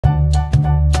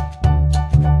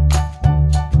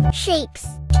Shapes.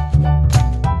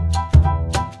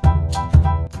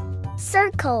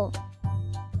 Circle.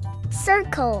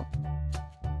 Circle.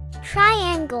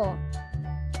 Triangle.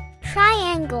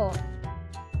 Triangle.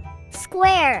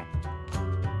 Square.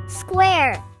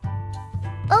 Square.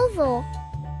 Oval.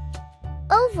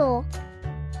 Oval.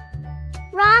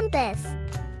 Rhombus.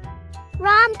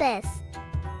 Rhombus.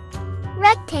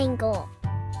 Rectangle.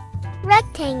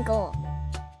 Rectangle.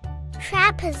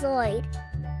 Trapezoid.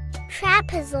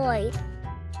 Trapezoid.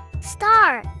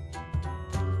 Star.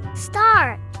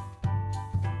 Star.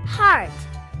 Heart.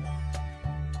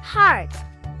 Heart.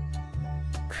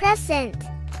 Crescent.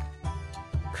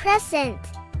 Crescent.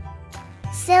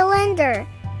 Cylinder.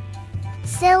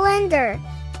 Cylinder.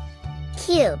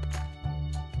 Cube.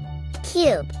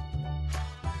 Cube.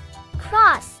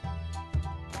 Cross.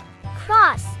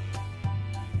 Cross.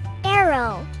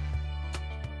 Arrow.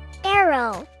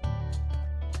 Arrow.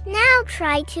 Now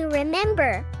try to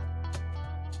remember.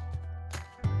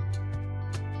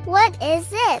 What is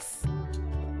this?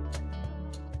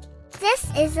 This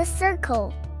is a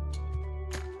circle.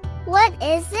 What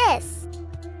is this?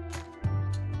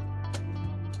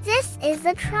 This is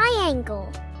a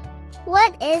triangle.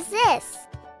 What is this?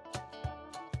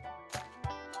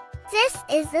 This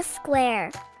is a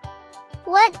square.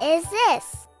 What is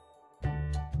this?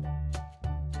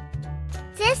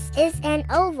 This is an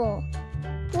oval.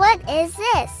 What is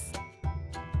this?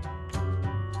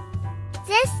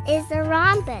 This is a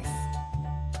rhombus.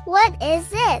 What is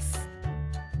this?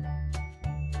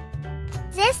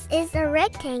 This is a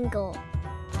rectangle.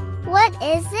 What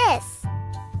is this?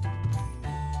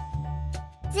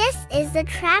 This is a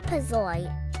trapezoid.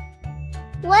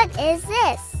 What is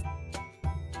this?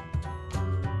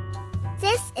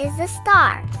 This is a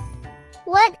star.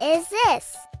 What is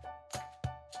this?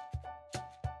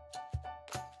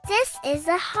 This is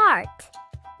a heart.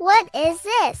 What is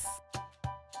this?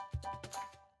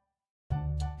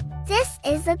 This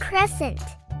is a crescent.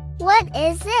 What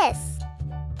is this?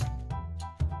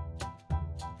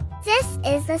 This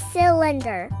is a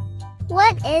cylinder.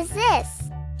 What is this?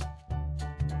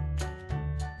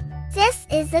 This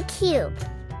is a cube.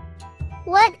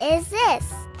 What is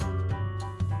this?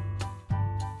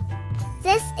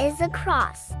 This is a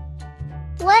cross.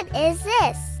 What is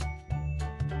this?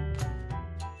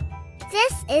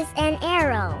 This is an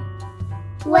arrow.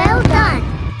 Well done!